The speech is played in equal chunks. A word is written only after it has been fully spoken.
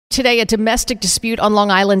Today, a domestic dispute on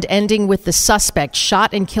Long Island ending with the suspect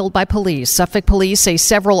shot and killed by police. Suffolk police say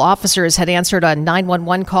several officers had answered a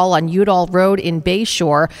 911 call on Udall Road in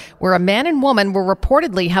Bayshore, where a man and woman were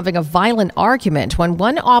reportedly having a violent argument. When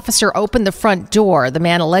one officer opened the front door, the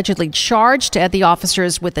man allegedly charged at the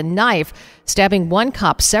officers with a knife, stabbing one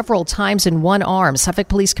cop several times in one arm. Suffolk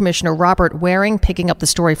Police Commissioner Robert Waring picking up the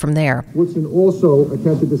story from there. Woodson also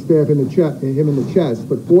attempted to stab him in the chest,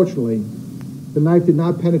 but fortunately, the knife did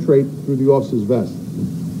not penetrate through the officer's vest.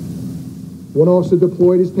 One officer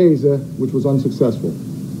deployed his taser, which was unsuccessful.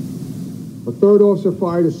 A third officer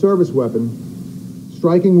fired a service weapon,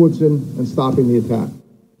 striking Woodson and stopping the attack.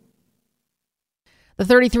 The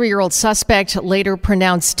 33-year-old suspect later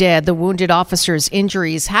pronounced dead. The wounded officer's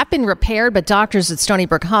injuries have been repaired, but doctors at Stony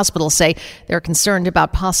Brook Hospital say they're concerned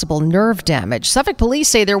about possible nerve damage. Suffolk police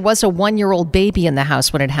say there was a 1-year-old baby in the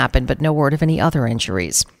house when it happened, but no word of any other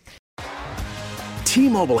injuries.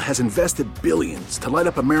 T-Mobile has invested billions to light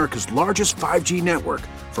up America's largest 5G network,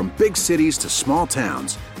 from big cities to small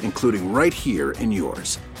towns, including right here in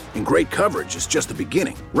yours. And great coverage is just the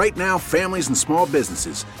beginning. Right now, families and small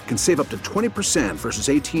businesses can save up to 20% versus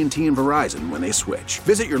AT&T and Verizon when they switch.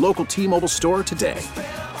 Visit your local T-Mobile store today.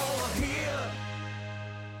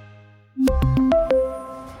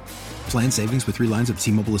 Plan savings with 3 lines of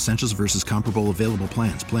T-Mobile Essentials versus comparable available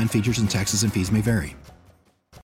plans. Plan features and taxes and fees may vary.